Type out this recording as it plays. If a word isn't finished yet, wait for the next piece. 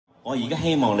我而家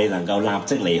希望你能夠立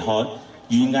即離開，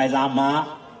懸崖勒馬，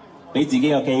俾自己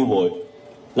個機會，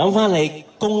諗翻你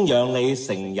供養你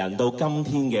成人到今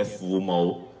天嘅父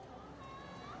母，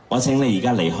我請你而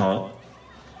家離開。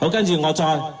好，跟住我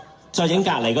再影隔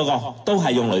離嗰個，都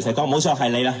係用雷射光，冇錯，係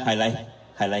你啦，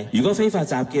係你。如果非法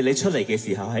集結你出嚟嘅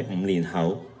時候係5年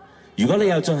後，如果你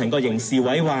有進行過刑事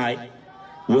毀壞，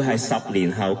會係10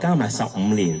年後加埋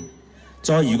15年。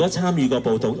再如果參與過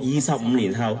暴動25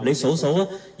年後，你數數啊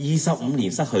，25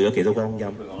年失去咗幾多光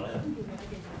陰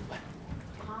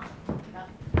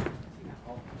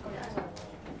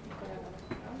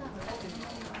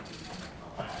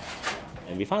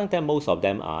？And we found that most of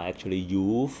them are actually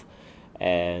youth,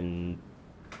 and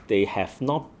they have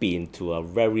not been to a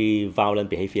very violent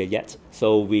behavior yet.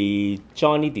 So we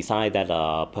jointly decided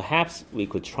that perhaps we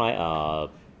could try a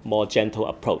more gentle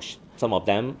approach. Some of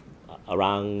them,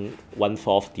 around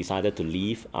 1/4, decided to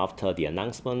leave after the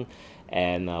announcement,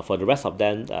 and for the rest of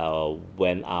them,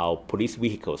 when our police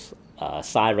vehicles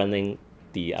sirening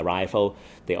the arrival,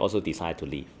 they also decided to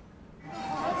leave.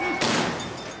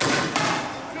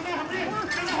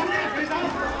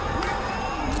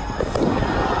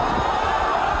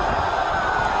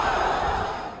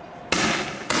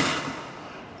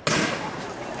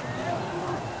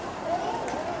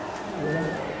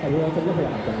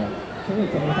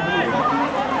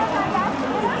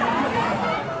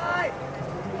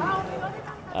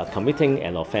 Committing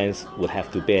an offense would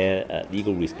have to bear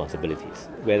legal responsibilities,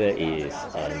 whether it is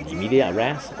immediate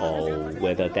arrest or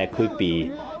whether there could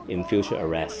be in future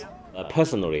arrest.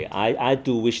 Personally, I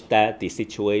do wish that the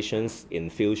situations in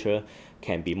future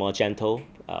can be more gentle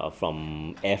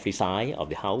from every side of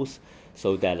the house,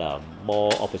 so that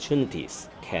more opportunities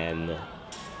can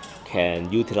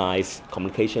utilize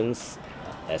communications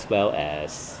as well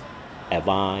as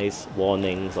advice,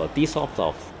 warnings, or these sorts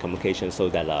of communications, so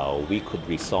that we could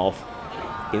resolve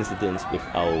incidents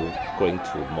without going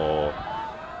to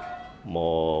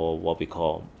more what we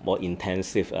call more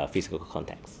intensive physical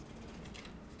contacts.